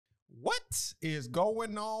What is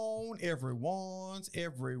going on, everyone's? We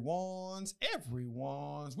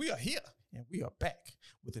are here and we are back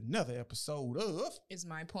with another episode of Is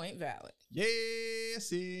My Point Valid?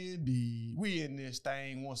 Yes, indeed. We in this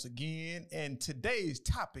thing once again, and today's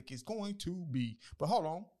topic is going to be, but hold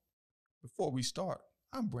on. Before we start,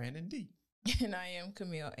 I'm Brandon D. And I am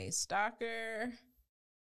Camille A. Stalker.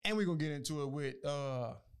 And we're going to get into it with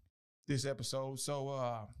this episode.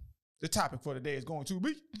 So, the topic for today is going to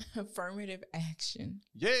be affirmative action.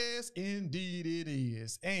 Yes, indeed it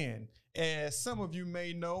is. And as some of you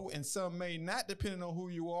may know and some may not, depending on who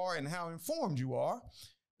you are and how informed you are,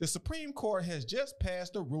 the Supreme Court has just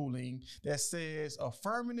passed a ruling that says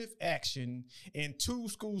affirmative action in two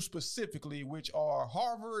schools specifically, which are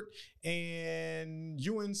Harvard and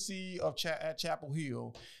UNC at Chapel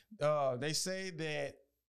Hill. They say that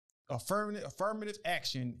affirmative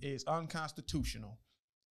action is unconstitutional.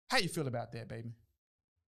 How you feel about that, baby?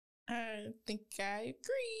 I think I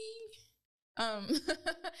agree.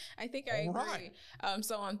 I think I agree. Right.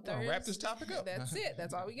 So on Thursday, wrap this topic up. That's it.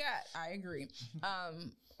 That's all we got. I agree.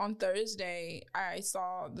 On Thursday, I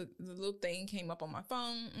saw the little thing came up on my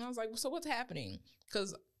phone, and I was like, "So what's happening?"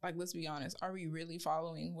 Because, like, let's be honest, are we really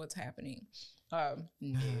following what's happening? No.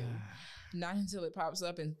 Not until it pops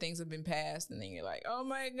up and things have been passed, and then you're like, "Oh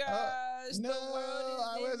my gosh, no, the world is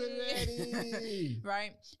I wasn't ready."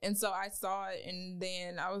 Right? And so I saw it, and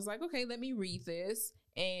then I was like, "Okay, let me read this,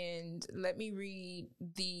 and let me read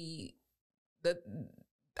the."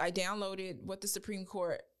 I downloaded what the Supreme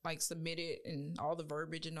Court submitted and all the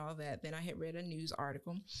verbiage and all that. Then I had read a news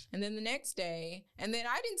article, and then the next day, and then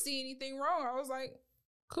I didn't see anything wrong. I was like,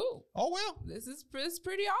 cool. Oh, well. This is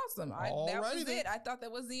pretty awesome. That was it. I thought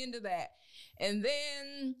that was the end of that. And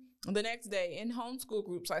then the next day in homeschool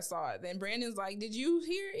groups, I saw it. Then Brandon's like, did you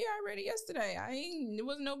hear? Yeah, I read it yesterday. It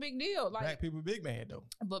was no big deal. Black people big mad, though.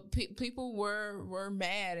 But people were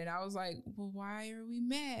mad. And I was like, well, why are we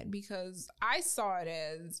mad? Because I saw it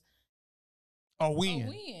as a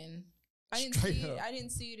win. I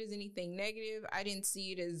didn't see it as anything negative. I didn't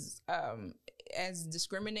see it as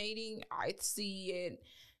discriminating. I see it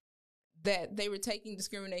that they were taking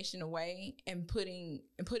discrimination away and putting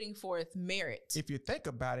forth merit. If you think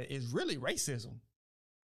about it, it's really racism.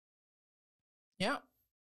 Yeah.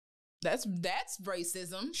 That's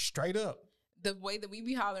racism. Straight up. The way that we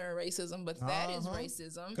be hollering racism, but that is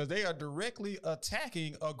racism. Because they are directly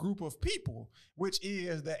attacking a group of people, which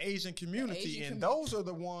is the Asian community. Those are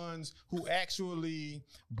the ones who actually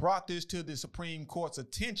brought this to the Supreme Court's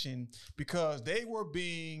attention because they were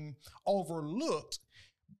being overlooked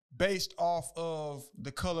based off of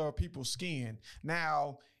the color of people's skin.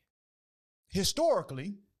 Now,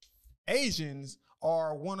 historically, Asians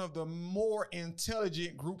are one of the more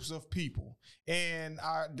intelligent groups of people. And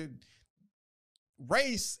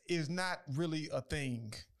race is not really a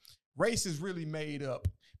thing. Race is really made up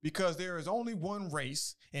because there is only one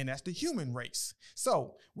race, and that's the human race.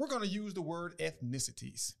 So we're going to use the word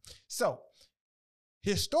ethnicities. So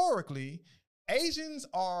historically, Asians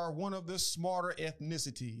are one of the smarter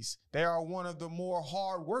ethnicities. They are one of the more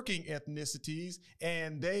hardworking ethnicities,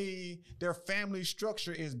 and their family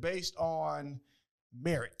structure is based on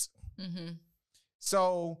merit. Mm-hmm.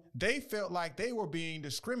 So they felt like they were being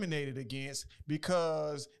discriminated against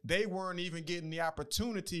because they weren't even getting the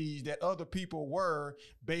opportunities that other people were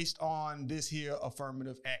based on this here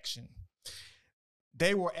affirmative action.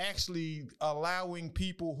 They were actually allowing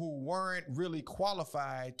people who weren't really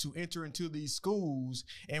qualified to enter into these schools.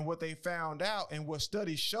 And what they found out and what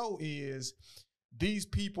studies show is these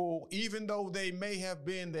people, even though they may have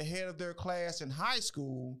been the head of their class in high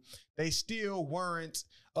school, they still weren't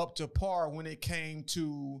up to par when it came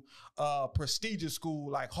to a prestigious school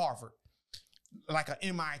like Harvard, like an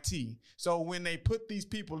MIT. So when they put these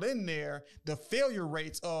people in there, the failure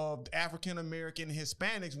rates of African-American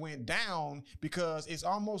Hispanics went down because it's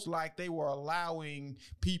almost like they were allowing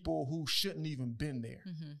people who shouldn't even been there.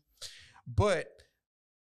 Mm-hmm. But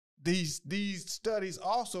these studies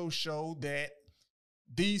also show that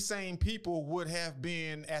these same people would have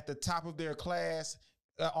been at the top of their class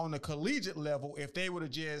on the collegiate level if they would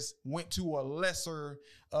have just went to a lesser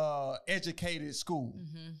educated school.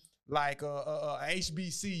 Mm-hmm. Like a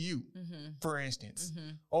HBCU, mm-hmm. for instance,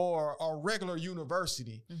 mm-hmm. or a regular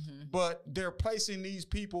university. Mm-hmm. But they're placing these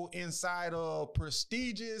people inside of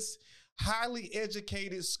prestigious, highly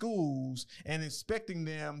educated schools and expecting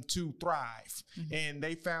them to thrive. Mm-hmm. And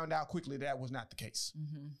they found out quickly that was not the case.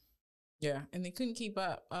 Mm-hmm. Yeah, and they couldn't keep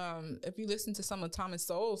up. If you listen to some of Thomas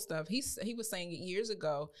Sowell's stuff, he was saying years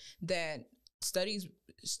ago that studies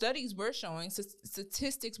were showing,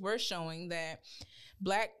 statistics were showing that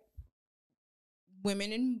Black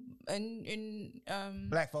women and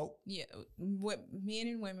Black folk. Yeah, men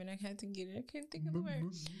and women. I can't think of the word.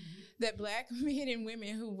 That Black men and women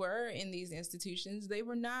who were in these institutions, they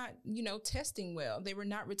were not, testing well. They were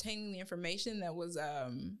not retaining the information that was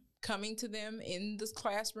coming to them in the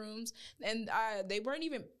classrooms, and they weren't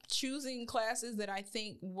even choosing classes that I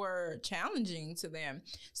think were challenging to them.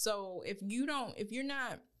 So if you're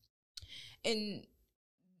not, and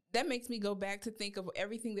that makes me go back to think of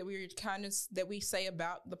everything that that we say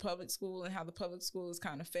about the public school and how the public school is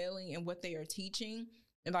kind of failing and what they are teaching.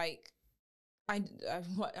 And like,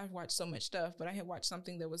 I've watched so much stuff, but I had watched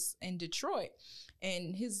something that was in Detroit,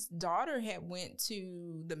 and his daughter had went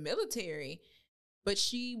to the military, but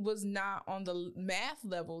she was not on the math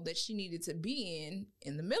level that she needed to be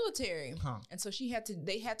in the military. And so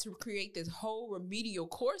they had to create this whole remedial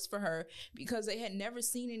course for her because they had never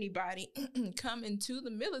seen anybody come into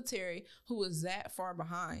the military who was that far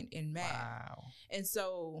behind in math. Wow. And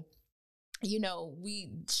so,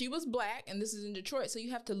 she was Black, and this is in Detroit. So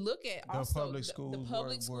you have to look at also the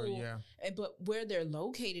public school, but where they're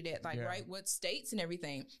located at, right? What states and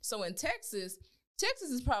everything. So in Texas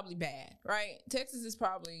is probably bad, right? Texas is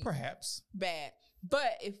probably perhaps bad.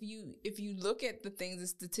 But if you look at the things, the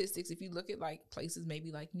statistics, if you look at like places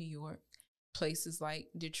maybe like New York, places like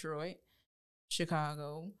Detroit,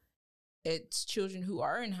 Chicago, it's children who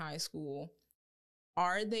are in high school,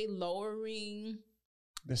 are they lowering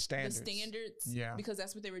the standards? Yeah. Because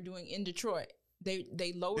that's what they were doing in Detroit.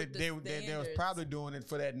 They lowered the standards. They was probably doing it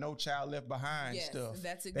for that No Child Left Behind stuff.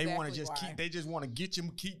 That's exactly they want to just why. They just want to get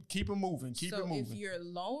you keep it moving, keep it moving. So if you're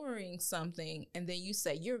lowering something and then you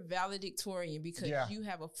say you're valedictorian because you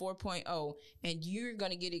have a 4.0 and you're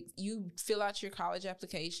going to get it, you fill out your college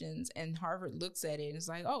applications and Harvard looks at it and it's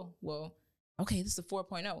like, oh, well, okay, this is a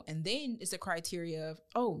 4.0. And then it's a criteria of,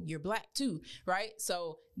 oh, you're Black too, right?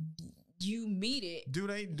 So you meet it. Do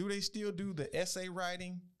they still do the essay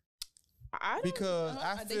writing? I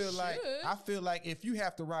feel like if you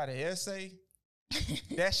have to write an essay,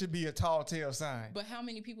 that should be a tall tale sign. But how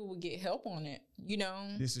many people would get help on it?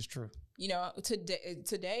 This is true.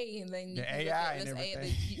 Today, and then the AI and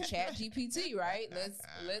everything. The Chat GPT, right?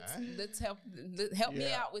 Let's help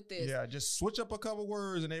me out with this. Yeah, just switch up a couple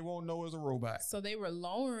words and they won't know it's a robot. So they were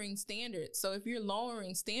lowering standards. So if you're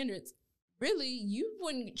lowering standards, really, you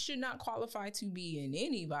should not qualify to be in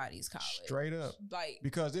anybody's college. Straight up.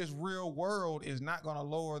 Because this real world is not going to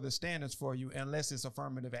lower the standards for you unless it's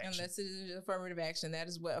affirmative action. Unless it is affirmative action. That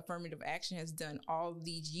is what affirmative action has done all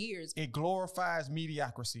these years. It glorifies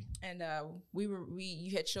mediocrity. And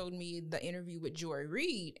you had showed me the interview with Joy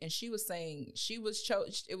Reid, and she was saying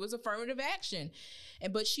it was affirmative action.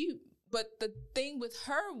 But the thing with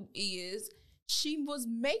her is she was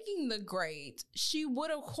making the grades. She would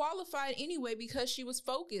have qualified anyway because she was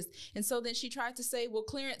focused. And so then she tried to say, well,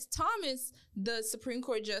 Clarence Thomas, the Supreme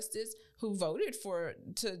Court justice who voted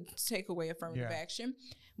to take away affirmative action,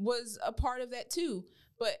 was a part of that too.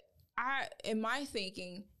 But in my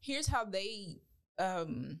thinking, here's how they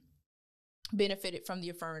benefited from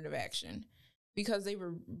the affirmative action, because they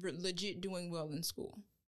were legit doing well in school.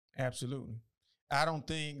 Absolutely. I don't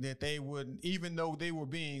think that they would, even though they were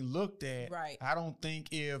being looked at, right. I don't think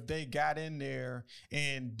if they got in there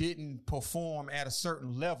and didn't perform at a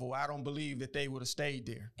certain level, I don't believe that they would have stayed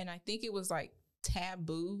there. And I think it was like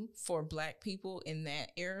taboo for Black people in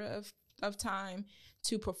that era of time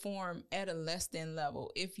to perform at a less than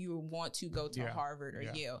level if you want to go to Harvard or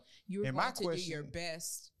Yale. You were going to do your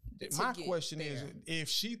best. My question is, if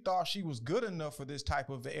she thought she was good enough for this type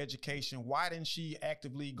of education, why didn't she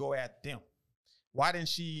actively go at them? Why didn't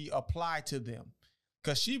she apply to them?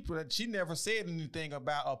 Because she never said anything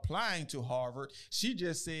about applying to Harvard. She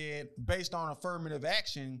just said, based on affirmative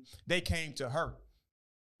action, they came to her.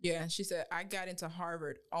 Yeah, she said, I got into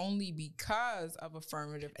Harvard only because of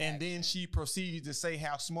affirmative action. And then she proceeded to say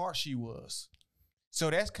how smart she was. So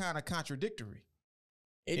that's kind of contradictory.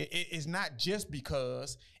 It's not just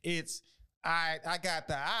because it's, I got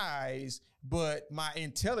the eyes, but my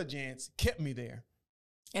intelligence kept me there.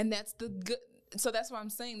 And that's the good. So that's what I'm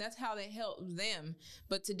saying. That's how they helped them.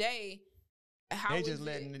 But today, they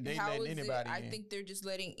letting anybody in. I think they're just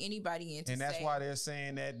letting anybody in. And that's why they're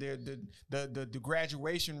saying that the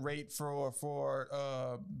graduation rate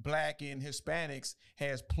for Black and Hispanics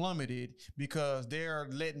has plummeted because they're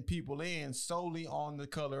letting people in solely on the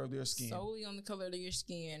color of their skin. Solely on the color of your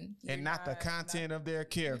skin. And not the content of their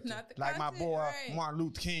character. Like my boy Martin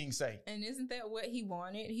Luther King say. And isn't that what he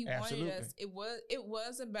wanted? He wanted us. It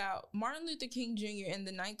was about Martin Luther King Jr. in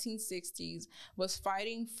the 1960s was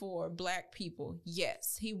fighting for Black people people.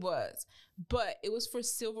 Yes, he was. But it was for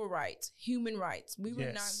civil rights, human rights. We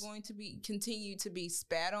were not going to continue to be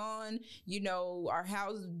spat on. Our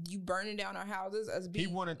houses, you burning down our houses, us being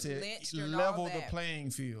He wanted to lynched level the playing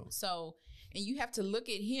field. So, and you have to look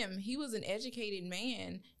at him. He was an educated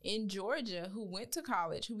man in Georgia who went to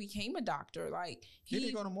college, who became a doctor. Like, did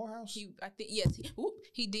he go to Morehouse? I think yes,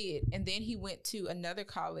 he did. And then he went to another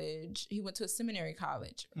college. He went to a seminary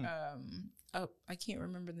college. I can't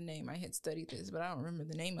remember the name. I had studied this, but I don't remember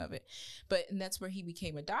the name of it. And that's where he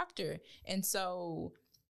became a doctor. And so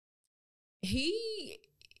and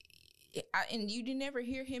you did never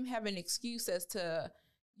hear him have an excuse as to,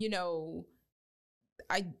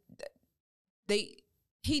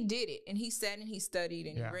 he did it, and he sat and he studied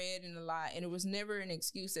and read and a lot, and it was never an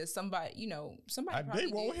excuse as somebody probably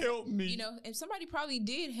they won't help me, and somebody probably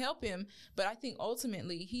did help him, but I think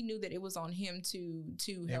ultimately he knew that it was on him to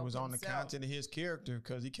help. It was on the content of his character,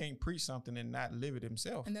 because he can't preach something and not live it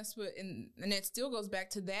himself. And that's what, and it still goes back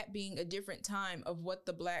to that being a different time of what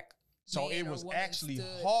the black. So it was actually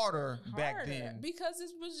harder back then because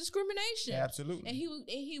it was discrimination. Absolutely.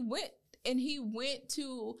 And he went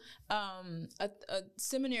to a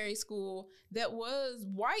seminary school that was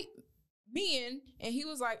white men, and he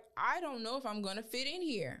was like, I don't know if I'm going to fit in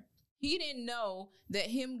here. He didn't know that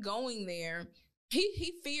him going there,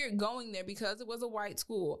 he feared going there because it was a white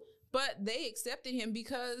school, but they accepted him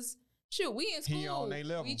because, shoot, we in school. He on their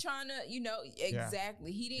level. We trying to,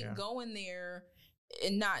 exactly. He didn't go in there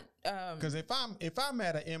and not because if I'm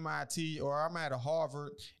at an MIT or I'm at a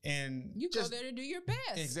Harvard, and you go there to do your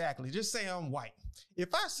best. Exactly. Just say I'm white.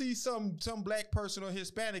 If I see some black person or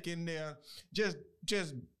Hispanic in there just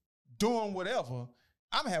doing whatever,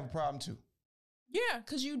 I'm gonna have a problem too. Yeah,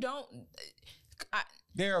 because you don't.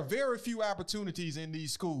 There are very few opportunities in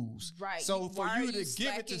these schools. Right. So for you to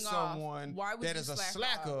give it to someone that is a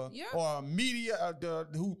slacker or a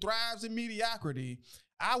who thrives in mediocrity,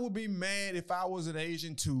 I would be mad if I was an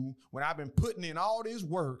Asian too, when I've been putting in all this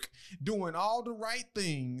work, doing all the right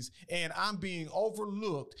things, and I'm being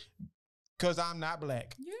overlooked because I'm not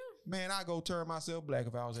black. Yeah. Man, I go turn myself black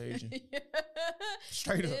if I was Asian.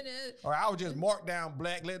 Straight up. Or I would just mark down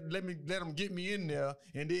black, let them get me in there,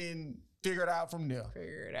 and then figure it out from there.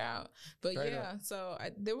 Figure it out. But straight up. So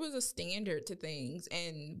there was a standard to things,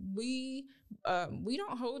 and we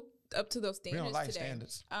don't hold up to those standards. We don't like today.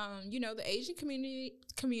 Standards. The Asian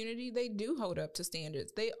community, they do hold up to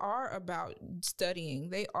standards. They are about studying.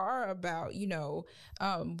 They are about,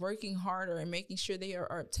 working harder and making sure they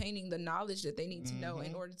are obtaining the knowledge that they need to know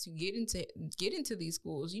in order to get into these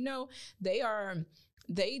schools.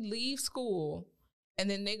 They leave school and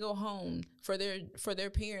then they go home for their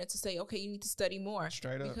parents to say, okay, you need to study more.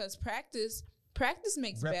 Straight up. Because practice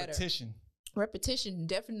makes repetition. Repetition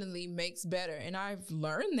definitely makes better. And I've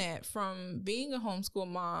learned that from being a homeschool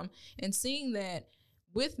mom and seeing that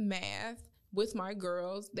with math, with my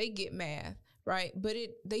girls, they get math, right? But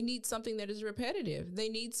they need something that is repetitive. They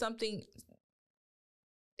need something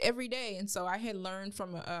every day. And so I had learned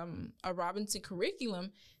from a Robinson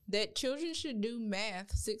curriculum that children should do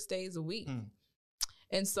math 6 days a week.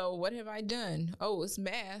 And so what have I done? Oh, it's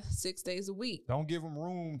math 6 days a week. Don't give them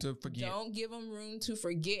room to forget. Don't give them room to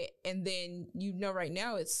forget. And then, right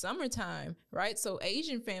now it's summertime, right? So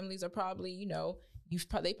Asian families are probably,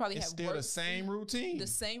 they probably have still the same routine. The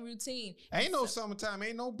same routine. Ain't no summertime,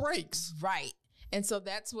 ain't no breaks. Right. And so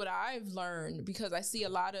that's what I've learned, because I see a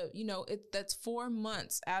lot of, that's 4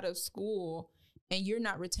 months out of school and you're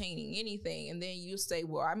not retaining anything. And then you say,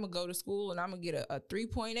 well, I'm going to go to school and I'm going to get a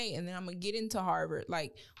 3.8 and then I'm going to get into Harvard.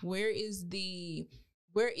 Like, where is the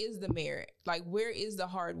merit? Like, where is the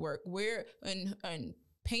hard work? And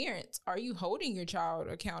parents, are you holding your child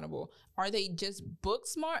accountable? Are they just book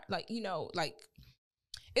smart? Like,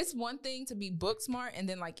 it's one thing to be book smart and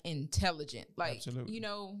then intelligent. Like, absolutely. You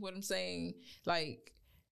know what I'm saying? Like,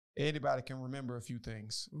 anybody can remember a few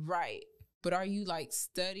things. Right. But are you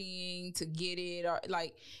studying to get it? Or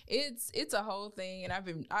it's a whole thing. And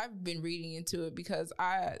I've been reading into it, because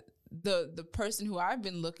the person who I've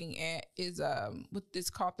been looking at is what is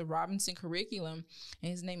called the Robinson curriculum, and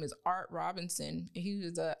his name is Art Robinson. He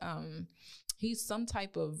was he's some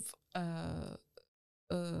type of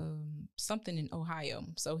something in Ohio.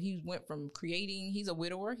 So he went from he's a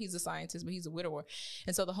widower, he's a scientist, but he's a widower.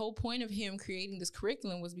 And so the whole point of him creating this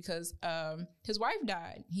curriculum was because his wife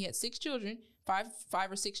died. He had 6 children,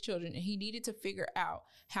 five or six children, and he needed to figure out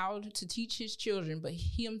how to teach his children, but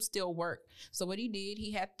him still work. So what he did,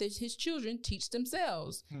 he had his children teach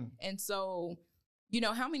themselves. And so,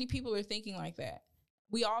 how many people are thinking like that?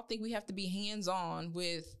 We all think we have to be hands-on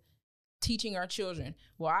with teaching our children.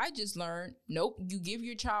 Well, I just learned, nope, you give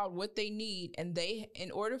your child what they need, and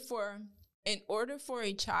in order for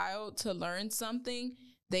a child to learn something,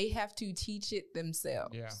 they have to teach it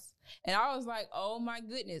themselves. Yeah. And I was like, oh my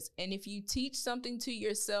goodness. And if you teach something to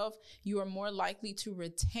yourself, you are more likely to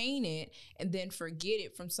retain it and then forget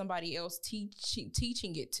it from somebody else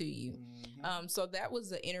teaching it to you. Mm-hmm. So that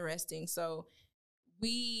was interesting. So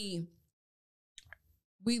we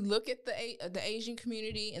look at the Asian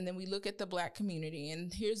community, and then we look at the Black community.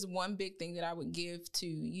 And here's one big thing that I would give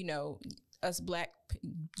to, us Black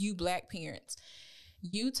parents.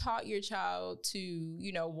 You taught your child to,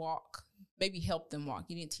 walk, maybe help them walk.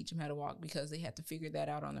 You didn't teach them how to walk because they had to figure that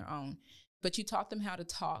out on their own. But you taught them how to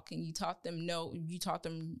talk, and you taught them, no, you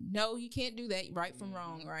can't do that, right from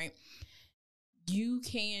wrong, right? You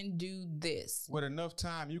can do this. With enough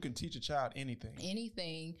time, you can teach a child anything.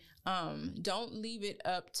 Anything. Don't leave it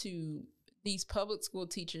up to these public school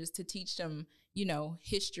teachers to teach them,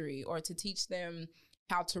 history, or to teach them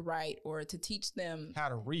how to write, or to teach them how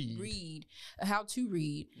to read.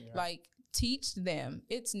 Yeah. Like, teach them.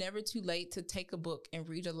 It's never too late to take a book and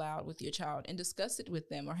read aloud with your child and discuss it with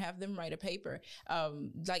them, or have them write a paper.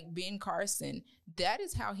 Like Ben Carson, that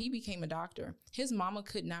is how he became a doctor. His mama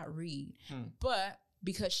could not read, but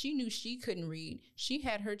because she knew she couldn't read, she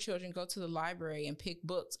had her children go to the library and pick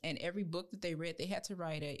books, and every book that they read, they had to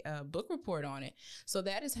write a book report on it. So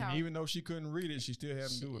that is how, and even though she couldn't read it, she still had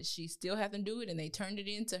to do it. She still had to do it, and they turned it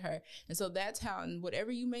into her. And so that's how, and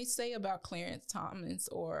whatever you may say about Clarence Thomas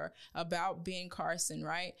or about Ben Carson,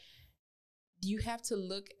 right? You have to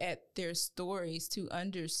look at their stories to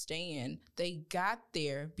understand they got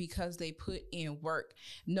there because they put in work.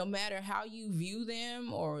 No matter how you view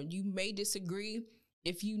them, or you may disagree,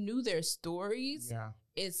 if you knew their stories,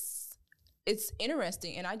 it's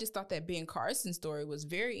interesting. And I just thought that Ben Carson's story was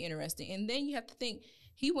very interesting. And then you have to think,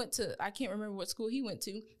 he went to, I can't remember what school he went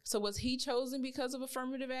to. So was he chosen because of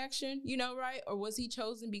affirmative action, right? Or was he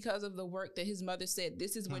chosen because of the work that his mother said,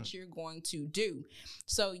 this is what you're going to do?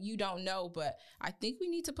 So you don't know, but I think we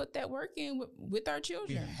need to put that work in with our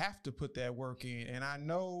children. We have to put that work in. And I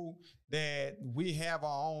know that we have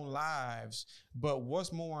our own lives, but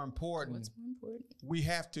what's more important? We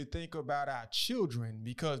have to think about our children,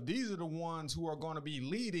 because these are the ones who are going to be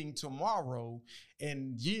leading tomorrow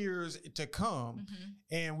and years to come.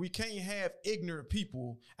 And we can't have ignorant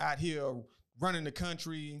people out here running the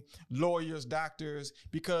country, lawyers, doctors,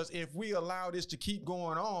 because if we allow this to keep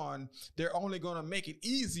going on, they're only going to make it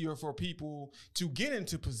easier for people to get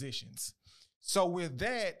into positions. So with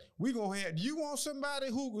that, we're going to have, you want somebody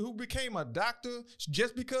who became a doctor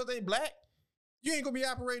just because they Black? You ain't going to be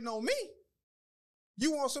operating on me.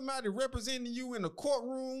 You want somebody representing you in the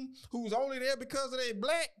courtroom who's only there because they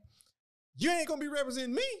Black? You ain't going to be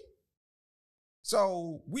representing me.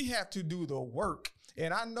 So we have to do the work.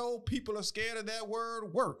 And I know people are scared of that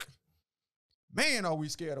word, work. Man, are we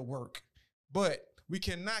scared of work. But we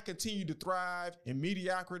cannot continue to thrive in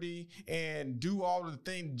mediocrity and do all of the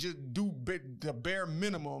things, just do the bare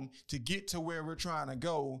minimum to get to where we're trying to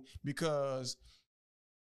go, because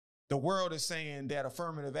the world is saying that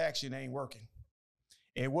affirmative action ain't working.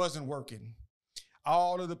 It wasn't working.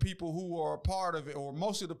 All of the people who are a part of it, or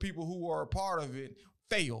most of the people who are a part of it,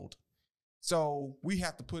 failed. So we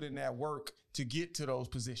have to put in that work to get to those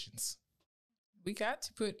positions. We got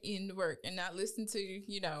to put in the work and not listen to,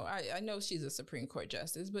 I know she's a Supreme Court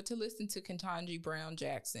justice, but to listen to Ketanji Brown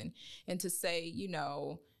Jackson and to say,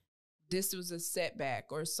 this was a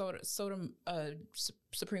setback, or Supreme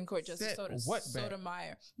Court Justice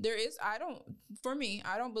Sotomayor. I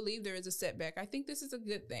don't believe there is a setback. I think this is a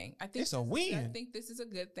good thing. I think it's a win. I think this is a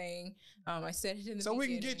good thing. I said it in the beginning. So we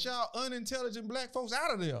can get y'all unintelligent Black folks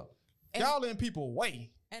out of there. Y'all in people way.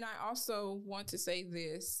 And I also want to say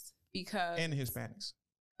this, because and Hispanics.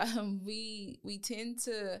 We tend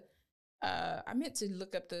to I meant to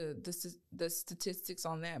look up the statistics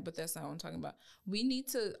on that, but that's not what I'm talking about. We need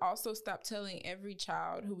to also stop telling every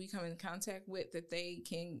child who we come in contact with that they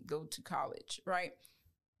can go to college, right?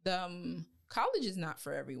 College is not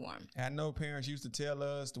for everyone. I know parents used to tell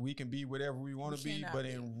us that we can be whatever we want to be, but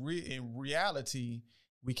in reality,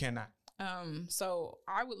 we cannot. So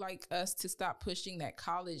I would like us to stop pushing that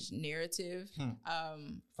college narrative.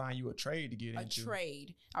 Find you a trade to get into. A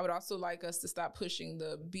trade. I would also like us to stop pushing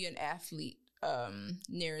the be an athlete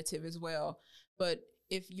narrative as well. But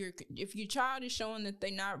if your child is showing that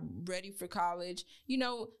they're not ready for college,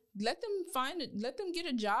 let them get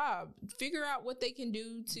a job, figure out what they can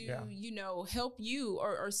do to, help you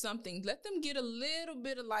or something. Let them get a little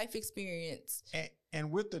bit of life experience.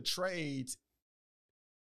 And with the trades,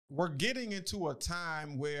 we're getting into a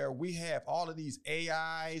time where we have all of these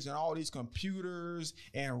AIs and all these computers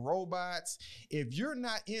and robots. If you're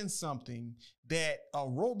not in something that a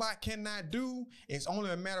robot cannot do, it's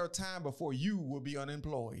only a matter of time before you will be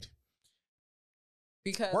unemployed.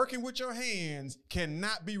 Because working with your hands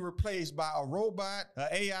cannot be replaced by a robot, an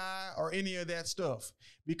AI, or any of that stuff.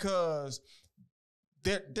 Because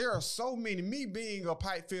there are so many, me being a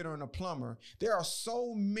pipe fitter and a plumber, there are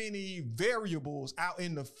so many variables out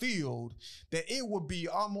in the field that it would be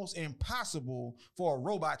almost impossible for a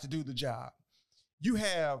robot to do the job. You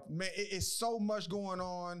have, man, it's so much going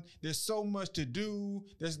on. There's so much to do.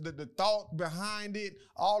 There's the thought behind it,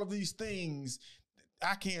 all of these things.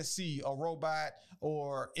 I can't see a robot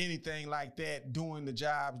or anything like that doing the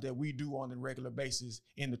jobs that we do on a regular basis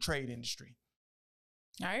in the trade industry.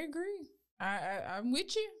 I agree. I'm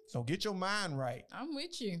with you. So get your mind right. I'm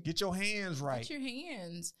with you. Get your hands right. Get your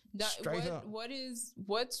hands. Straight up.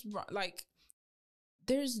 What's wrong? Like,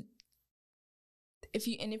 there's, if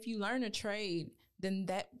you learn a trade, then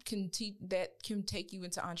that can take you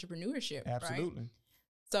into entrepreneurship. Absolutely. Right?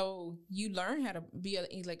 So you learn how to be an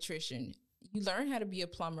electrician. You learn how to be a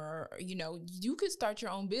plumber. You could start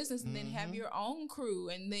your own business and then have your own crew,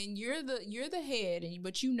 and then you're the head,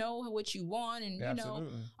 but you know what you want, and Absolutely. You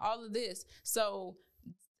know all of this. So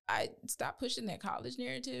I stop pushing that college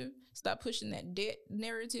narrative. Stop pushing that debt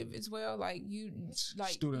narrative as well.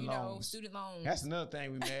 Student loans. That's another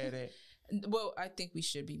thing we mad at. Well, I think we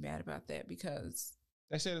should be mad about that because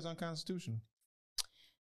they said it's unconstitutional.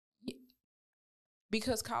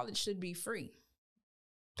 Because college should be free.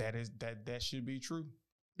 That should be true.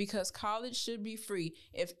 Because college should be free.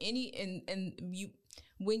 If any, and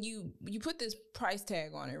when you put this price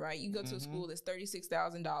tag on it, right? You go to a school that's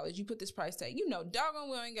 $36,000. You put this price tag. Doggone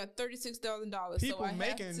well, I ain't got $36,000.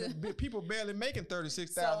 People barely making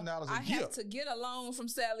 $36,000 a year. I have to get a loan from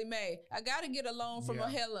Sally Mae. I got to get a loan from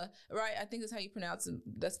Mahela, right? I think that's how you pronounce it.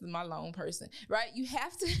 That's my loan person, right? You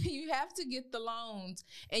have to get the loans,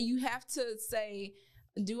 and you have to say,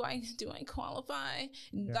 do I qualify?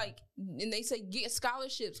 Yeah. And they say get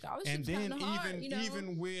scholarships. And then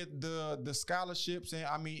even with the scholarships,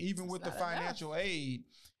 and even with the financial aid,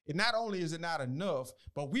 not only is it not enough,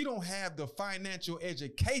 but we don't have the financial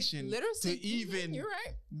education literacy to even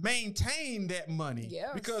maintain that money. Yes.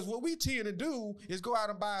 Because what we tend to do is go out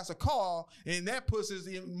and buy us a car, and that puts us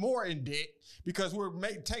more in debt because we're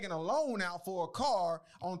taking a loan out for a car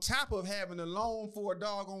on top of having a loan for a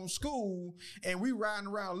doggone school, and we riding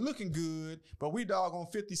around looking good, but we doggone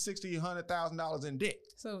 $50,000, $60,000, $100,000 in debt.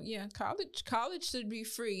 So yeah, college should be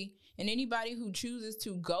free. And anybody who chooses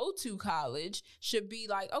to go to college should be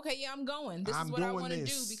like, okay, yeah, I'm going. This is what I want to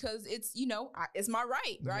do because it's, it's my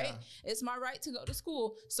right? Yeah. It's my right to go to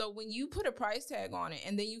school. So when you put a price tag on it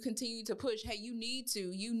and then you continue to push, hey, you need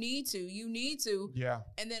to. Yeah.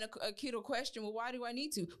 And then a kid will question, well, why do I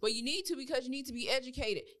need to? Well, you need to because you need to be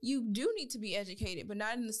educated. You do need to be educated, but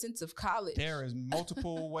not in the sense of college. There is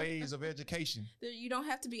multiple ways of education. You don't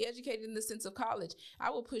have to be educated in the sense of college. I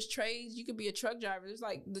will push trades. You could be a truck driver. There's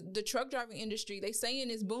like the truck driving industry, they saying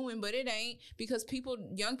it's booming, but it ain't because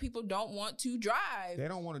young people don't want to drive. They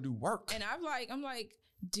don't want to do work. And I'm like,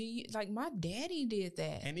 my daddy did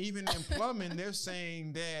that. And even in plumbing, they're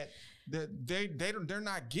saying that they're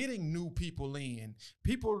not getting new people in.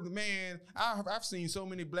 People, man, I've seen so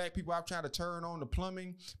many black people I've tried to turn on to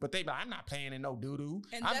plumbing, but they like, I'm not playing in no doo-doo.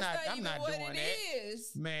 And I'm not doing that.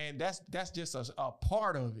 Man, that's just a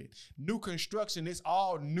part of it. New construction, it's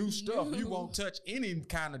all new stuff. You won't touch any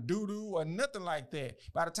kind of doo-doo or nothing like that.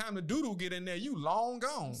 By the time the doo-doo get in there, you long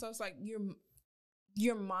gone. So it's like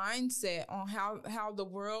your mindset on how the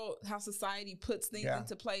world, how society puts things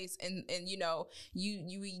into place, and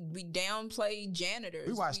we downplay janitors.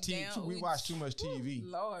 We watch too much TV.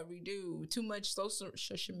 Lord, we do too much social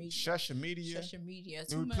media.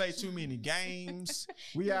 We play too many games.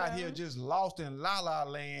 We out here just lost in la la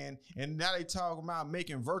land, and now they talking about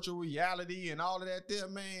making virtual reality and all of that. There,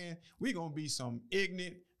 man, we gonna be some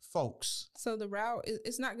ignorant folks. So the route,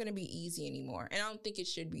 it's not going to be easy anymore. And I don't think it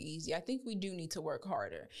should be easy. I think we do need to work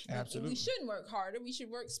harder. Absolutely. We shouldn't work harder. We should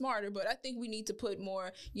work smarter. But I think we need to put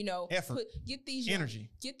more, effort, energy.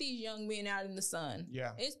 Get these young men out in the sun.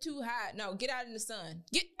 Yeah. It's too hot. No, get out in the sun.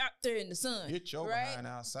 Get out there in the sun. Get your behind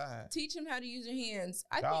outside. Teach them how to use their hands.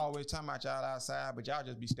 Y'all always talking about y'all outside, but y'all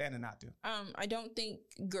just be standing out there. I don't think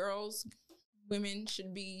women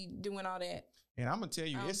should be doing all that. And I'm gonna tell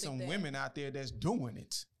you, there's some women out there that's doing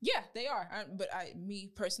it. Yeah, they are. Me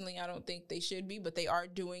personally, I don't think they should be, but they are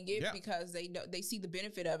doing it because they see the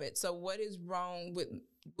benefit of it. So what is wrong with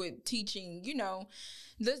with teaching,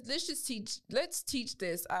 let's teach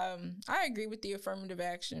this. I agree with the affirmative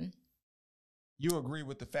action. You agree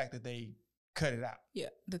with the fact that they cut it out? Yeah,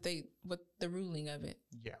 with the ruling of it.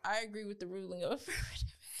 Yeah. I agree with the ruling of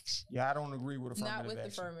affirmative action. Yeah, I don't agree with affirmative action. Not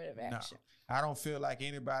with affirmative action. No, I don't feel like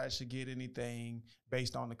anybody should get anything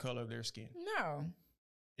based on the color of their skin. No.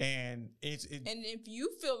 And and if you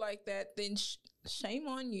feel like that, then shame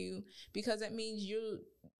on you, because that means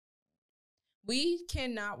we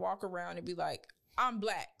cannot walk around and be like, I'm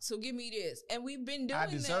black, so give me this. And we've been doing that.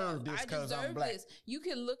 I deserve this because I'm black. This. You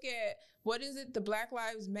can look at, what is it? The Black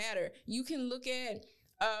Lives Matter. You can look at,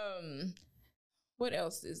 what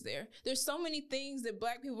else is there? There's so many things that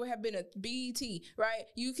black people have been a BET, right?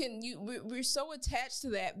 We're so attached to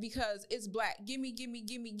that because it's black. Gimme.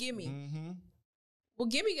 Mm-hmm. Well,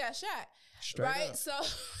 Gimme got shot. Straight right? up. So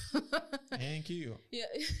and killed. Yeah.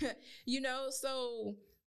 So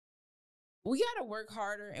we got to work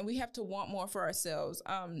harder and we have to want more for ourselves.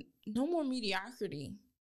 No more mediocrity.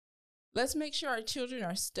 Let's make sure our children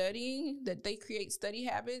are studying, that they create study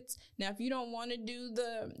habits. Now, if you don't want to do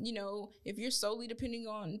if you're solely depending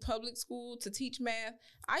on public school to teach math,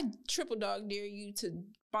 I triple dog dare you to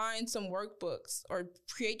find some workbooks or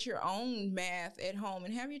create your own math at home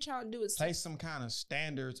and have your child do it. Place some kind of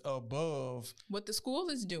standards above what the school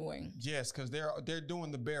is doing. Yes, because they're doing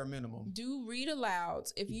the bare minimum. Do read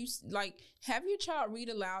alouds. If you have your child read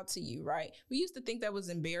aloud to you, right? We used to think that was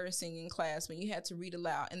embarrassing in class when you had to read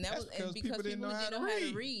aloud, and because people didn't know how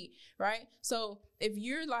to read, right? So if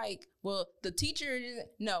you're like, well, the teacher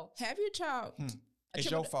have your child. It's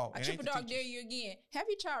your fault. I triple dog dare you again. Have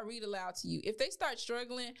your child read aloud to you. If they start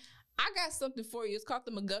struggling, I got something for you. It's called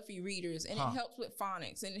the McGuffey Readers, and it helps with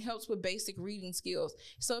phonics, and it helps with basic reading skills.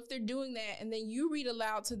 So if they're doing that, and then you read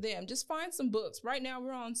aloud to them, just find some books. Right now,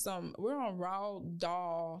 we're on Roald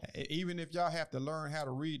Dahl. Even if y'all have to learn how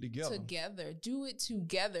to read together. Do it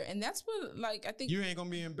together, and that's what I think. You ain't gonna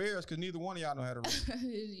be embarrassed because neither one of y'all know how to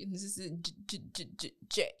read. This is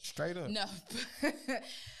straight up. No.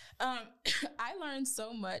 I learned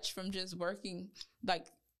so much from just working,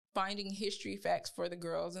 finding history facts for the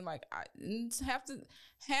girls, and I have to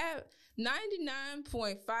have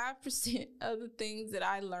 99.5% of the things that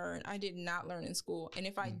I learned, I did not learn in school. And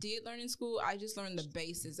if I did learn in school, I just learned the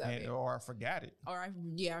basis of it. Or I forgot it. I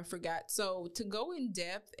forgot. So to go in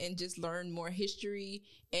depth and just learn more history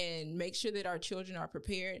and make sure that our children are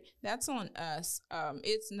prepared, that's on us.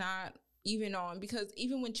 It's not even on, because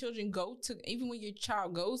even when your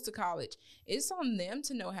child goes to college, it's on them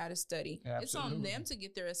to know how to study. Absolutely. It's on them to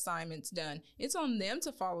get their assignments done. It's on them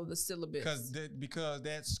to follow the syllabus. Because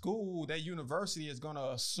that school, that university is going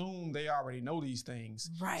to assume they already know these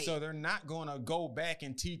things. Right. So they're not going to go back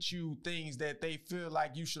and teach you things that they feel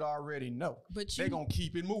like you should already know. But they're going to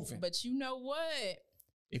keep it moving. But you know what?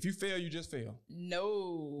 If you fail, you just fail.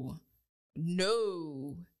 No.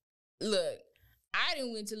 Look, I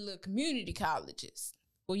done went to little community colleges.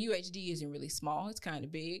 Well, UHD isn't really small; it's kind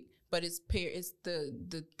of big, but it's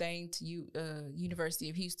the thing to University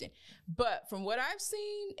of Houston. But from what I've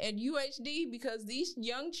seen at UHD, because these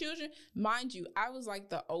young children, mind you, I was like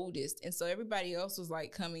the oldest, and so everybody else was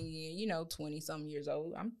coming in, 20-something years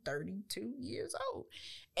old. I'm 32 years old,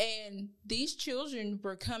 and these children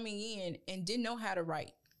were coming in and didn't know how to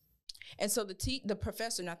write. And so the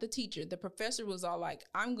professor, not the teacher, the professor was all like,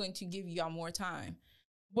 I'm going to give y'all more time.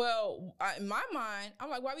 Well, in my mind, I'm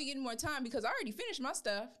like, why are we getting more time? Because I already finished my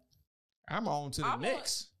stuff. I'm on to the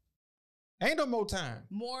next. Ain't no more time.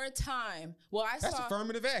 More time. Well, that's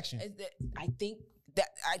affirmative action. I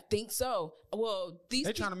think so. Well,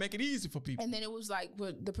 they're trying to make it easy for people. And then it was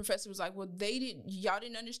the professor was like, well, y'all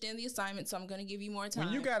didn't understand the assignment, so I'm going to give you more time.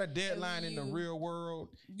 When you got a deadline in the real world,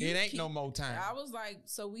 it ain't no more time. I was like,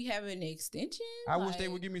 so we have an extension? I wish they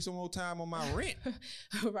would give me some more time on my rent.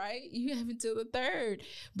 Right? You have until the 3rd.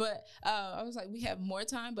 But I was like, we have more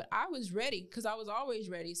time, but I was ready because I was always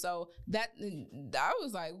ready. So I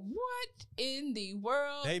was like, what in the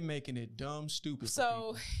world? They making it dumb, stupid.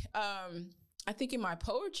 So, I think in my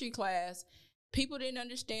poetry class, people didn't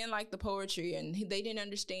understand the poetry, and they didn't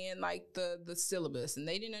understand the syllabus, and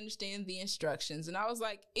they didn't understand the instructions. And I was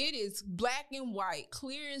like, it is black and white,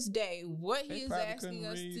 clear as day, what he is asking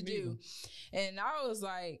us to do. And I was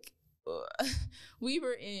like, we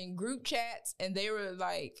were in group chats and they were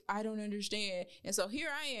like, I don't understand. And so here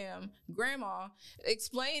I am, grandma,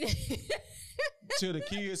 explaining to the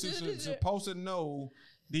kids who's supposed to know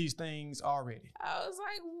these things already. I was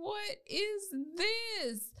like, what is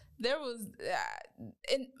this? There was,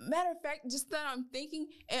 and matter of fact, just that I'm thinking,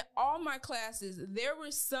 in all my classes, there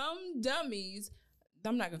were some dummies.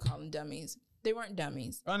 I'm not going to call them dummies. They weren't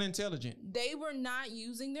dummies. Unintelligent. They were not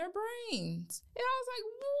using their brains. And I was like,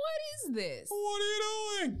 what is this? What are you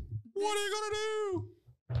doing? What are you going to do?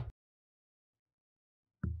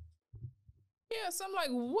 Yeah, so I'm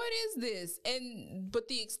like, what is this? But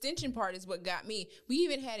the extension part is what got me. We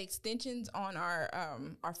even had extensions on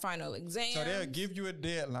our final exam. So they'll give you a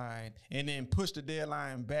deadline and then push the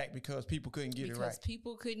deadline back because people couldn't get it right. Because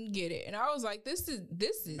people couldn't get it. And I was like, this is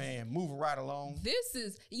man, moving right along. This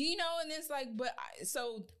is, and it's like, but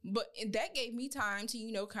that gave me time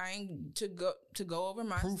to, kind to go over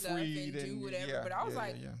my Proofread stuff and do whatever. Yeah, but I was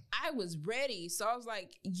I was ready. So I was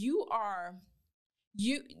like,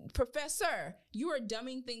 Professor, you are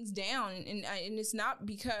dumbing things down, and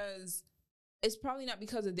it's probably not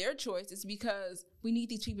because of their choice. It's because we need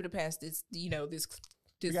these people to pass this, this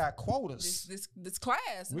we got quotas. This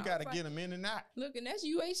class. We got to get them in and out. Look, and that's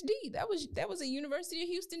UHD. That was a University of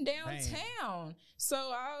Houston downtown. Dang. So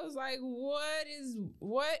I was like,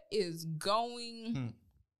 what is going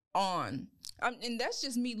on? And that's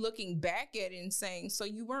just me looking back at it and saying, so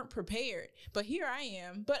you weren't prepared, but here I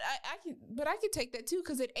am. But I could take that too,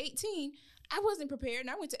 because at 18, I wasn't prepared,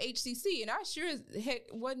 and I went to HCC, and I sure as heck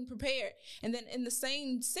wasn't prepared. And then in the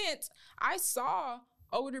same sense, I saw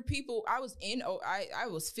older people. I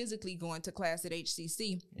was physically going to class at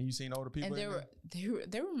HCC, and you seen older people, and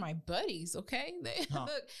they were my buddies. Okay, they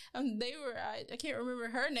were. I can't remember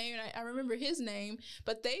her name, and I remember his name,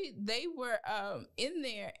 but they were in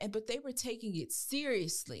there, but they were taking it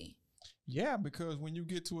seriously. Yeah, because when you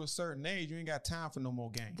get to a certain age, you ain't got time for no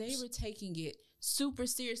more games. They were taking it super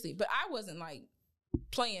seriously, but I wasn't like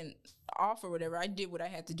playing off or whatever. I did what I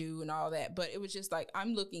had to do and all that, but it was just like,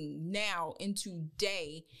 I'm looking now into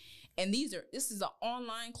day, and this is an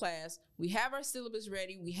online class. We have our syllabus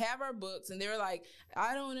ready, we have our books, and they're like,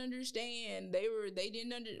 I don't understand. They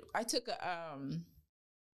didn't I took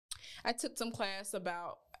some class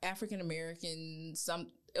about African American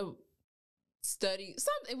studies.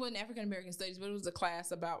 It wasn't African American studies, but it was a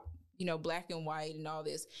class about black and white and all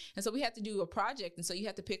this. And so we had to do a project. And so you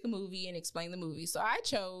had to pick a movie and explain the movie. So I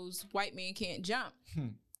chose White Man Can't Jump.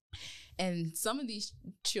 And some of these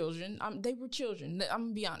children, they were children. I'm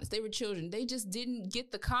gonna be honest. They were children. They just didn't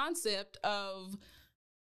get the concept of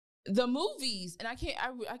the movies. And I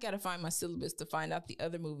got to find my syllabus to find out the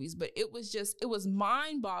other movies. But it was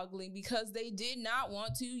mind boggling because they did not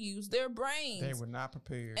want to use their brains. They were not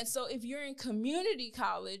prepared. And so if you're in community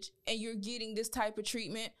college and you're getting this type of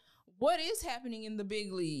treatment, what is happening in the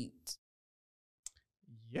big leagues?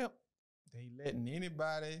 Yep. They letting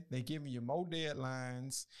anybody, they giving you more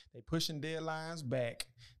deadlines. They pushing deadlines back.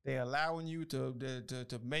 They allowing you to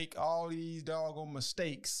make all these doggone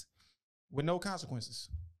mistakes with no consequences.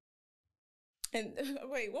 And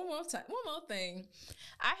wait, one more thing.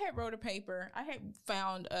 I had wrote a paper. I had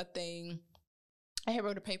found a thing. I had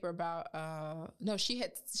wrote a paper about, she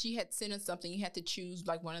had sent us something. You had to choose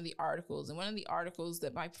like one of the articles. And one of the articles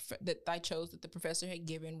that I chose that the professor had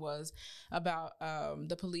given was about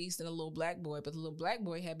the police and a little black boy. But the little black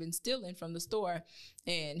boy had been stealing from the store,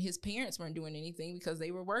 and his parents weren't doing anything because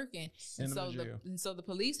they were working. And so the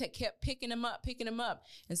police had kept picking him up.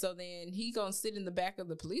 And so then he gonna sit in the back of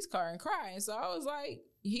the police car and cry. And so I was like,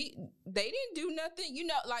 they didn't do nothing,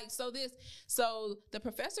 so the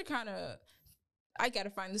professor kind of, I got to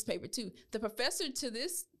find this paper too. The professor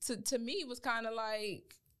to me was kind of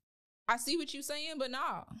like, I see what you're saying, but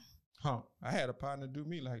nah. I had a partner do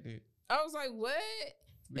me like that. I was like, what?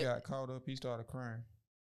 We got caught up. He started crying.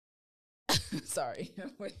 Sorry.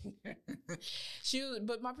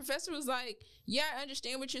 But my professor was like, yeah, I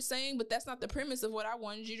understand what you're saying, but that's not the premise of what I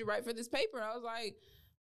wanted you to write for this paper. And I was like,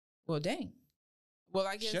 well, dang. Well,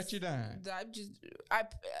 I guess shut you down. If I'm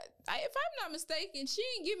not mistaken, she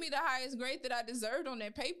didn't give me the highest grade that I deserved on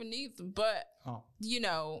that paper neither. But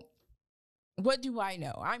what do I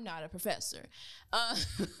know? I'm not a professor.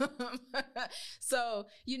 So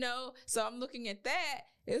I'm looking at that.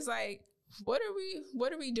 It's like, what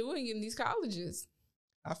are we doing in these colleges?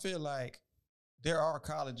 I feel like there are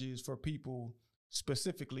colleges for people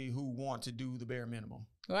specifically who want to do the bare minimum.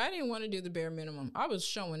 Well, I didn't want to do the bare minimum. I was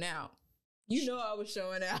showing out. I was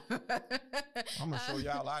showing out. I'm going to show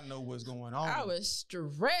y'all I know what's going on. I was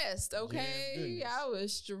stressed, okay? Yes, I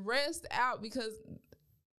was stressed out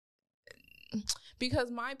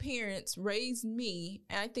because my parents raised me,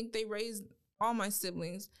 and I think they raised all my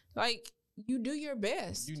siblings. Like, you do your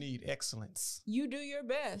best. You need excellence. You do your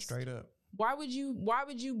best. Straight up. Why would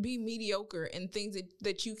you be mediocre in things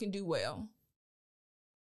that you can do well?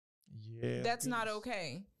 Yeah. That's not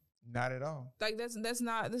okay. Not at all. Like that's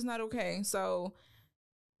not okay. So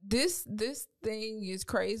this thing is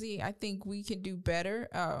crazy. I think we can do better.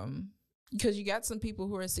 Because you got some people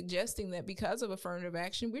who are suggesting that because of affirmative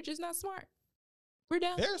action, we're just not smart. We're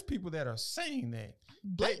dumb. There's people that are saying that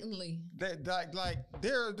blatantly.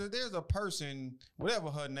 There's a person, whatever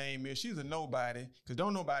her name is, she's a nobody because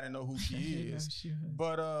don't nobody know who she is.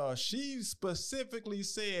 But she specifically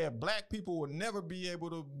said black people will never be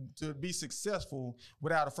able to be successful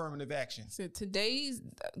without affirmative action. So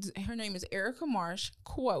her name is Erica Marsh,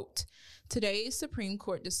 quote, "Today's Supreme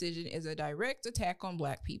Court decision is a direct attack on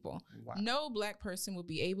black people. Wow. No black person will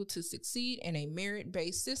be able to succeed in a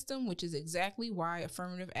merit-based system, which is exactly why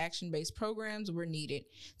affirmative action-based programs were needed.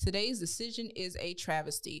 Today's decision is a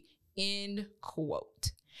travesty," end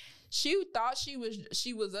quote. She thought she was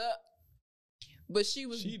up, but she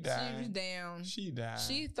was down. She died.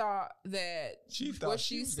 She thought that what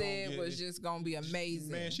she said was just gonna be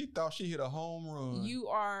amazing. Man, she thought she hit a home run.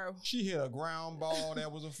 She hit a ground ball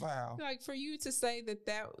that was a foul. Like, for you to say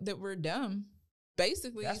that we're dumb.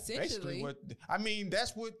 Essentially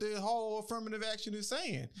that's what the whole affirmative action is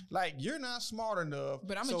saying. Like, you're not smart enough,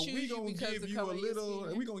 but I'm gonna choose you because give you a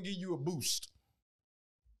little. We're gonna give you a boost.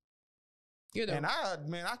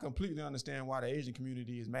 I completely understand why the Asian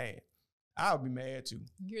community is mad. I would be mad too.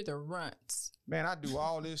 You're the runts. Man, I do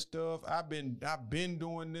all this stuff. I've been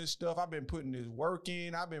doing this stuff. I've been putting this work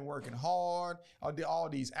in. I've been working hard. I did all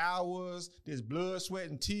these hours, this blood,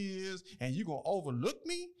 sweat, and tears, and you gonna overlook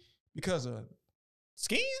me because of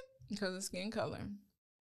skin? Because of skin color.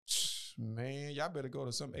 Man, y'all better go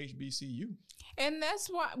to some HBCU. And that's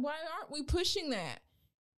why aren't we pushing that?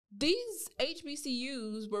 These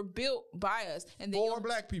HBCUs were built by us. And then for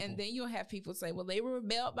black people. And then you'll have people say, well, they were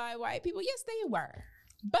built by white people. Yes, they were.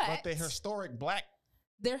 But they're historic black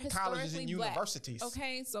they're colleges and black. Universities.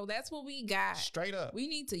 Okay, so that's what we got. Straight up. We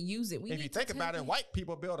need to use it. If you think about it, white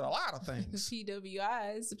people built a lot of things.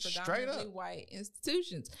 PWIs, predominantly white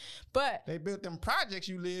institutions. But they built them projects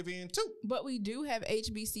you live in too. But we do have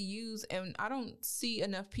HBCUs, and I don't see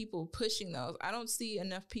enough people pushing those. I don't see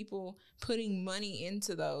enough people putting money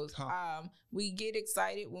into those. We got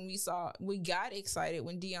excited when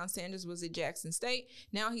Deion Sanders was at Jackson State.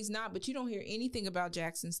 Now he's not, but you don't hear anything about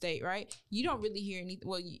Jackson State, right? You don't really hear anything.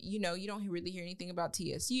 Well, you don't really hear anything about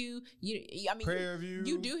TSU. Prairie View.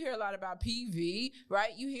 You do hear a lot about PV,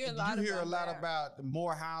 right? You hear a lot about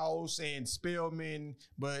Morehouse and Spelman,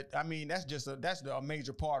 but I mean that's a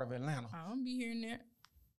major part of Atlanta. I don't be hearing that.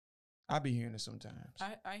 I be hearing it sometimes.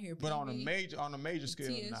 I hear PV, but on a major scale,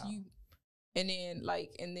 TSU. Now. And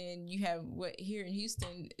then you have what here in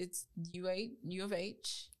Houston, it's U of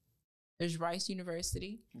H. There's Rice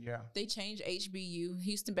University. Yeah. They changed HBU,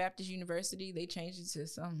 Houston Baptist University. They changed it to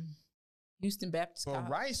some Houston Baptist. But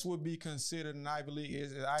Rice would be considered an Ivy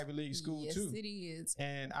League school too. Yes, it is.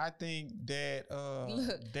 And I think that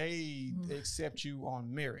they accept you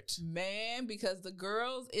on merit. Man, because the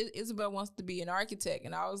girls, Isabel wants to be an architect,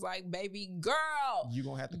 and I was like, baby girl, you're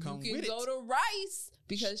gonna have to come with it. You can go to Rice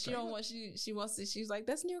because she wants to. She's like,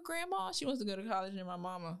 that's near grandma. She wants to go to college near my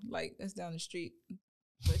mama. Like, that's down the street.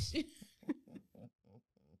 But she.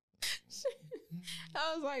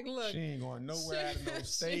 I was like, look, she ain't going nowhere out of no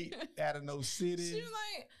state, out of no city. She was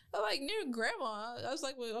like near grandma. I was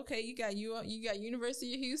like, well, okay, you got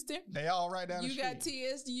University of Houston. They all right down the street. You got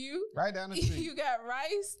TSU. Right down the street. You got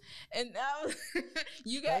Rice. And now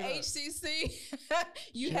you got HCC.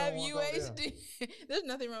 You have UHD. There's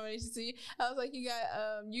nothing wrong with HCC. I was like, you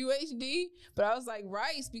got UHD. But I was like,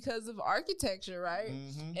 Rice because of architecture, right?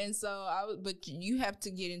 Mm-hmm. And so but you have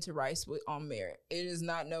to get into Rice on merit. It is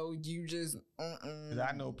not you just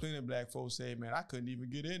I know plenty of black folks say, man, I couldn't even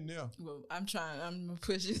get in there. Well, I'm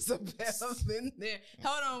pushing some else in there.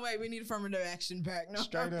 Hold on, wait, we need affirmative action back. No.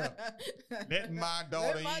 Straight up. Let my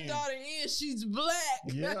daughter in. Let my daughter in. She's black.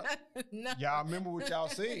 Yeah. No. Y'all remember what y'all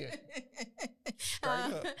said. Straight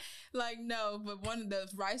up. Like, no, but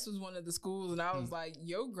Rice was one of the schools, and I was like,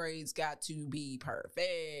 your grades got to be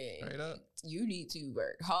perfect. Straight up. You need to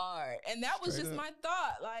work hard. And that was just my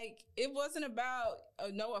thought. Like, it wasn't about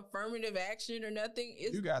no affirmative action or nothing.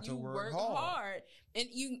 You got to work hard. And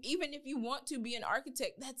even if you want to be an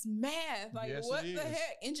architect, that's math. Like, yes, what the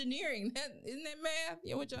heck? Engineering. Isn't that math?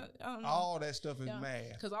 Yeah, which I don't know. All that stuff is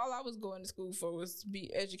math. Because all I was going to school for was to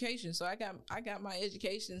be education. So I got my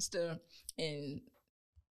education stuff and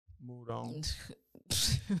moved on.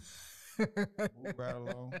 Move right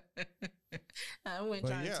along. I wasn't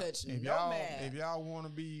trying to touch no math. If y'all want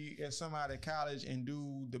to be at somebody at college and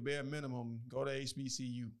do the bare minimum, go to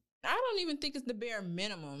HBCU. I don't even think it's the bare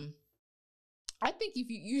minimum. I think if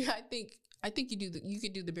I think you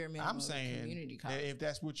could do the bare minimum. I'm saying community college. if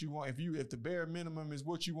that's what you want, if the bare minimum is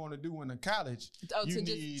what you want to do in a college,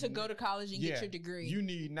 to go to college and get your degree. You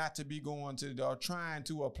need not to be going to or trying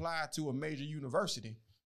to apply to a major university.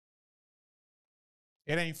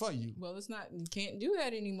 It ain't for you. Well, it's not. You can't do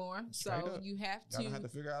that anymore. So you have to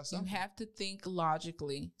figure out something. You have to think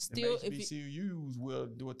logically. Still, if HBCUs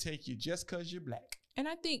will take you just because you're black. And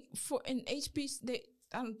I think for an HBC,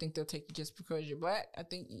 I don't think they'll take you just because you're black. I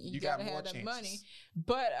think you gotta have that money.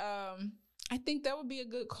 But I think that would be a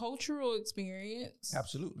good cultural experience.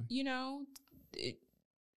 Absolutely. You know.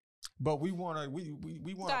 But we want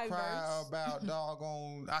to cry about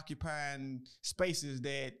doggone occupying spaces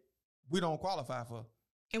that we don't qualify for.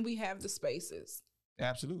 And we have the spaces.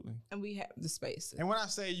 Absolutely. And we have the spaces. And when I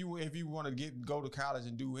say if you want to go to college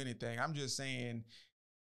and do anything, I'm just saying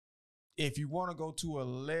if you want to go to a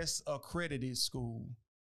less accredited school,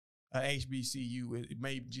 a HBCU, it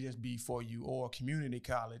may just be for you, or a community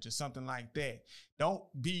college or something like that. Don't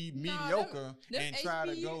be mediocre and try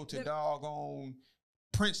to go to doggone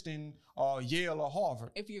Princeton or Yale or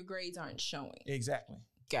Harvard. If your grades aren't showing. Exactly.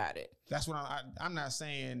 Got it. That's what I'm not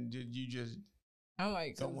saying you just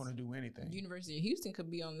don't want to do anything. University of Houston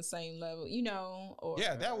could be on the same level, you know. Or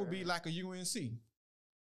that would be like a UNC.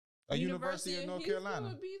 A University of North Carolina.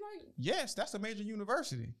 Would be like, yes, that's a major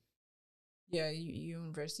university. Yeah,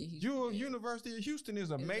 University of Houston. University of Houston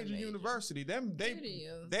is a major university.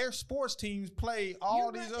 Their sports teams play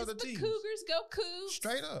all these other teams. The Cougars, go Cougs.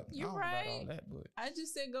 Straight up. You're right. About all that, but I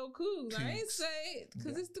just said go Cougs. I ain't say it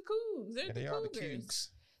because it's the Cougs. They're the Cougars. Are the Cougs.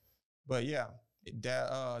 But yeah,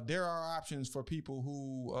 there are options for people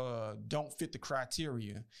who don't fit the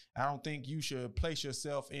criteria. I don't think you should place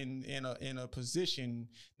yourself in a position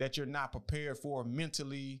that you're not prepared for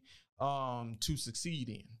mentally to succeed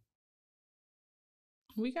in.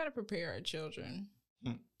 We got to prepare our children.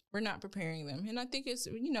 We're not preparing them. And I think it's,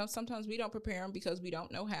 sometimes we don't prepare them because we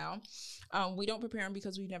don't know how. We don't prepare them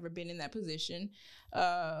because we've never been in that position.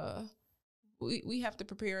 We have to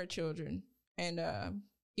prepare our children and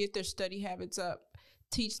get their study habits up.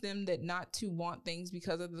 Teach them that not to want things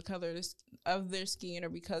because of the color of their skin or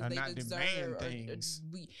because they deserve things.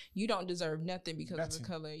 You don't deserve nothing because of the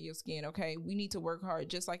color of your skin, okay? We need to work hard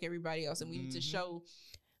just like everybody else, and we need to show.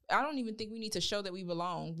 I don't even think we need to show that we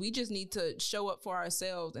belong. We just need to show up for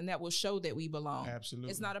ourselves, and that will show that we belong.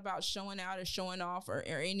 Absolutely. It's not about showing out or showing off or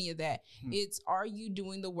any of that. It's, are you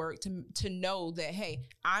doing the work to know that, hey,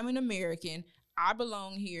 I'm an American. I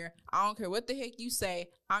belong here. I don't care what the heck you say.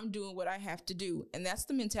 I'm doing what I have to do. And that's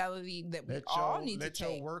the mentality that we all need to take.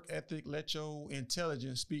 Let your work ethic, let your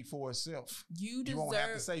intelligence speak for itself. You won't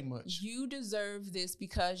have to say much. You deserve this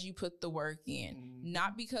because you put the work in.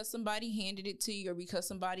 Not because somebody handed it to you or because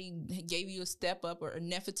somebody gave you a step up or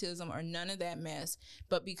nepotism or none of that mess.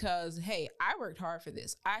 But because, hey, I worked hard for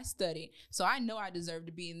this. I studied. So I know I deserve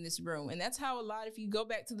to be in this room. And that's how if you go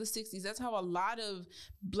back to the 60s, that's how a lot of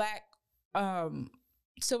Black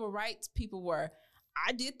civil rights people were.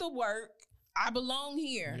 I did the work. I belong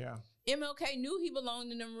here. Yeah. MLK knew he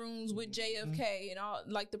belonged in them rooms with JFK and all,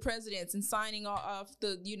 like the presidents, and signing off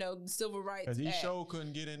the civil rights. Because he sure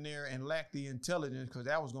couldn't get in there and lack the intelligence, because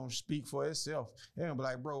that was going to speak for itself. They're going to be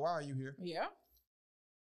like, bro, why are you here? Yeah.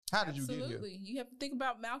 How did you get here? Absolutely. You have to think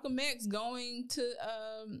about Malcolm X going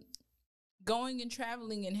and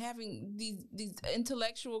traveling and having these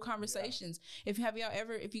intellectual conversations. If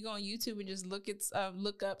you go on YouTube and just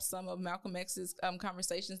look up some of Malcolm X's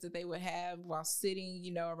conversations that they would have while sitting,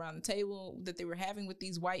 around the table that they were having with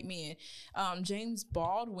these white men. James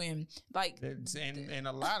Baldwin, in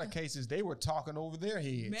a lot of cases, they were talking over their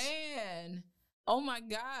heads. Man, oh my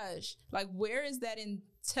gosh! Like, where is that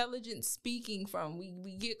intelligence speaking from?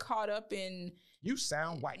 We get caught up in. You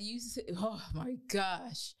sound white. Oh my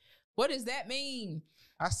gosh. What does that mean?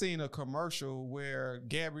 I seen a commercial where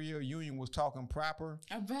Gabrielle Union was talking proper.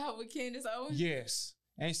 About with Candace Owens? Yes.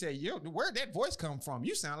 And he said, where'd that voice come from?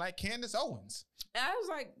 You sound like Candace Owens. And I was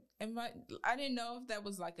like, I didn't know if that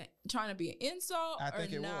was like trying to be an insult or not. I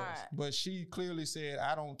think it was. But she clearly said,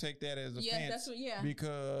 I don't take that as offense. Yeah, that's what,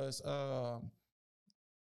 because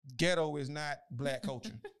ghetto is not Black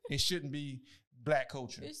culture. It shouldn't be Black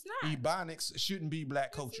culture. It's not. Ebonics shouldn't be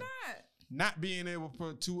Black culture. It's not. Not being able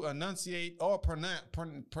to enunciate or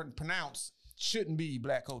pronounce shouldn't be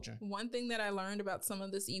Black culture. One thing that I learned about some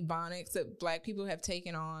of this Ebonics that Black people have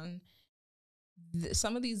taken on,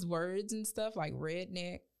 some of these words and stuff like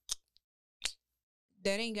redneck,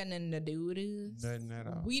 that ain't got nothing to do with us. Nothing at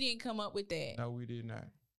all. We didn't come up with that. No, we did not.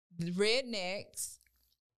 The rednecks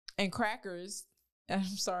and crackers. I'm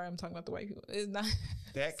sorry, I'm talking about the white people. It's not.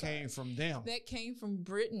 That came from them. That came from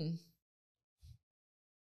Britain.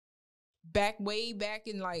 way back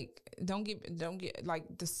in like, don't get like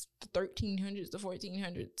the 1300s, the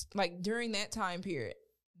 1400s, like during that time period.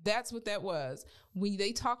 That's what that was. When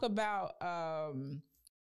they talk about,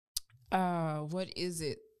 what is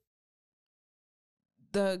it?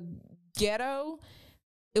 The ghetto,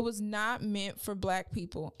 it was not meant for Black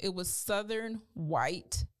people. It was Southern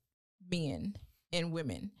white men and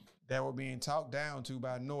women that were being talked down to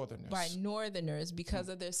by Northerners. Because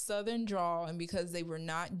of their Southern drawl and because they were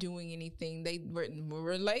not doing anything. They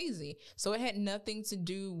were lazy. So it had nothing to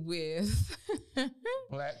do with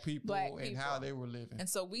Black people and how they were living. And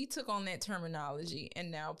so we took on that terminology, and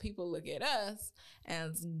now people look at us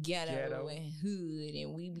as ghetto and hood,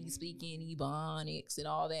 and we be speaking Ebonics and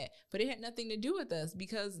all that. But it had nothing to do with us,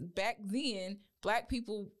 because back then, Black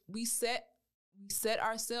people, we set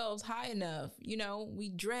ourselves high enough. You know, we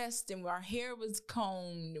dressed and our hair was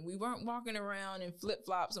combed, and we weren't walking around in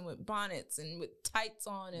flip-flops and with bonnets and with tights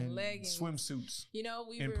on and leggings, swimsuits. You know,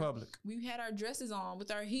 we in public. We had our dresses on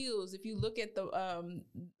with our heels. If you look at the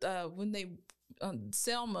when they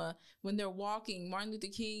Selma, when they're walking, Martin Luther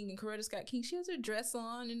King and Coretta Scott King, she has her dress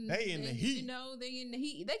on, and they in the heat. You know, they in the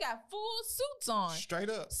heat. They got full suits on, straight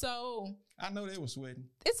up. So I know they were sweating.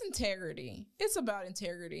 It's integrity. It's about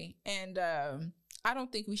integrity, and I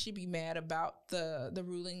don't think we should be mad about the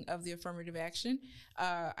ruling of the affirmative action.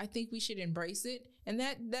 I think we should embrace it, and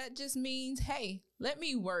that just means, hey, let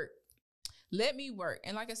me work,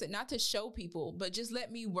 and like I said, not to show people, but just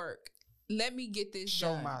let me work. Let me get this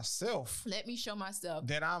done. Let me show myself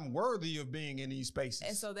that I'm worthy of being in these spaces.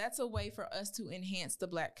 And so that's a way for us to enhance the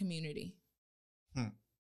Black community.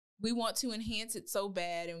 We want to enhance it so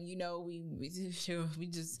bad, and you know, we just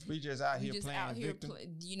out here playing victim.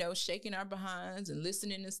 You know, shaking our behinds and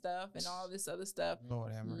listening to stuff and all this other stuff.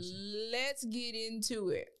 Lord have mercy. Let's get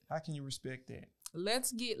into it. How can you respect that?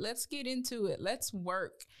 Let's get into it. Let's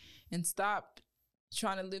work and stop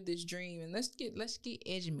trying to live this dream, and let's get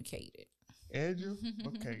educated.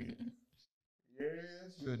 Educated.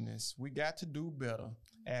 Yes, goodness. We got to do better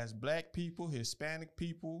as Black people, Hispanic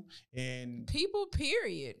people, and people,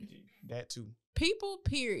 period. That too. People,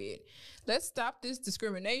 period. Let's stop this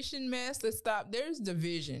discrimination mess. Let's stop. There's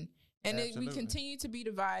division. And we continue to be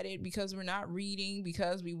divided because we're not reading,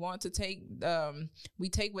 because we want to take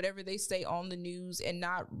whatever they say on the news and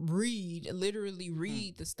not literally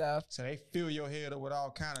read the stuff. So they fill your head up with all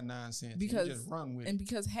kind of nonsense. Because you just run with it. And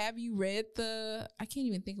because have you read I can't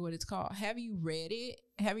even think of what it's called. Have you read it?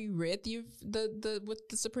 Have you read the what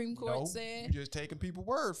the Supreme Court said? You're just taking people's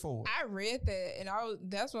word for it. I read that, and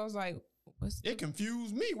that's what I was like, it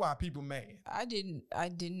confused me why people mad. I didn't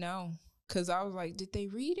know, because I was like, did they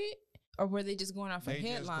read it? Or were they just going off of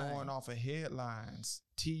headlines? They just going off of headlines,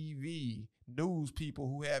 TV, news people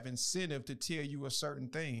who have incentive to tell you a certain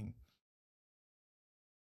thing.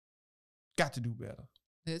 Got to do better.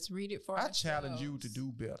 Let's read it for ourselves. I challenge you to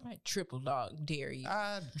do better. I triple dog dare you.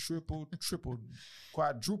 I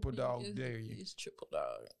quadruple dog dare you. It's triple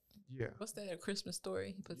dog. Yeah. What's that, a Christmas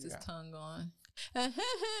story? He puts his tongue on.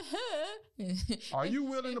 Are you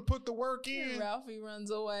willing to put the work in? Ralphie runs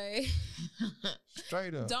away.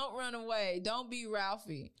 Straight up. Don't run away. Don't be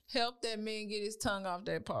Ralphie. Help that man get his tongue off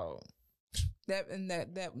that pole. That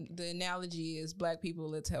the analogy is Black people,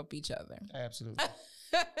 let's help each other. Absolutely.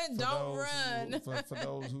 Don't run. For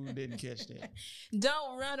those who didn't catch that.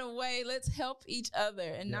 Don't run away. Let's help each other.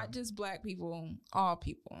 And not just Black people, all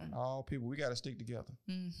people. All people. We got to stick together.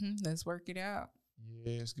 Let's work it out.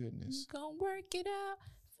 Yes, goodness. Gonna work it out.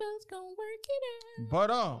 Feels gonna work it out.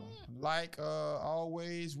 But like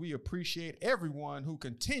always, we appreciate everyone who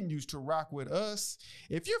continues to rock with us.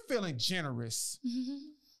 If you're feeling generous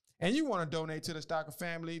and you want to donate to the Stocker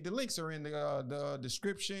family, the links are in the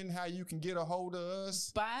description, how you can get a hold of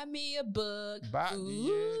us. Buy me a book. Yeah,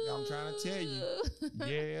 I'm trying to tell you.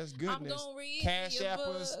 Yes, goodness. I'm gonna read Cash App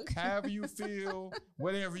us, however you feel,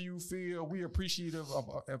 whatever you feel. We appreciative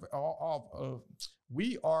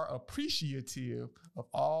we are appreciative of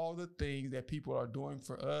all the things that people are doing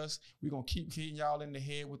for us. We're going to keep hitting y'all in the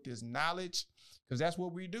head with this knowledge, because that's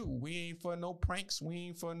what we do. We ain't for no pranks. We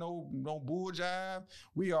ain't for no bull jive.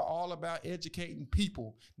 We are all about educating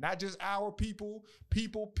people, not just our people,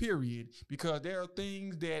 period, because there are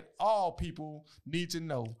things that all people need to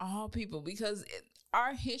know. All people, because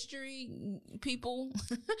our history, people...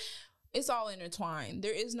 It's all intertwined.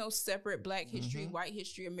 There is no separate Black history, white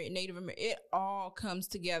history, Native American. It all comes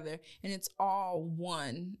together, and it's all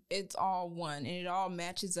one. It's all one, and it all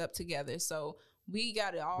matches up together. So we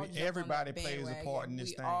got it all. Everybody plays a part in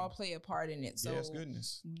this thing. We all play a part in it. So yes,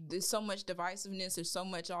 goodness. There's so much divisiveness. There's so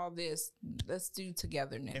much all this. Let's do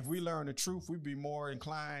togetherness. If we learn the truth, we'd be more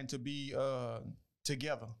inclined to be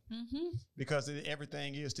together, because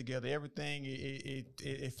everything is together. Everything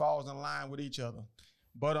it falls in line with each other.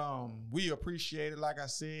 But we appreciate it. Like I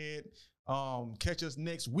said, catch us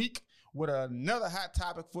next week with another hot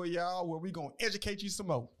topic for y'all, where we gonna educate you some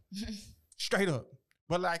more, straight up.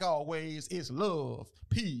 But like always, it's love,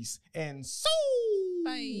 peace, and soul.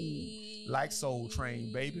 Bye. Like Soul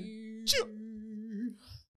Train, baby. Chill.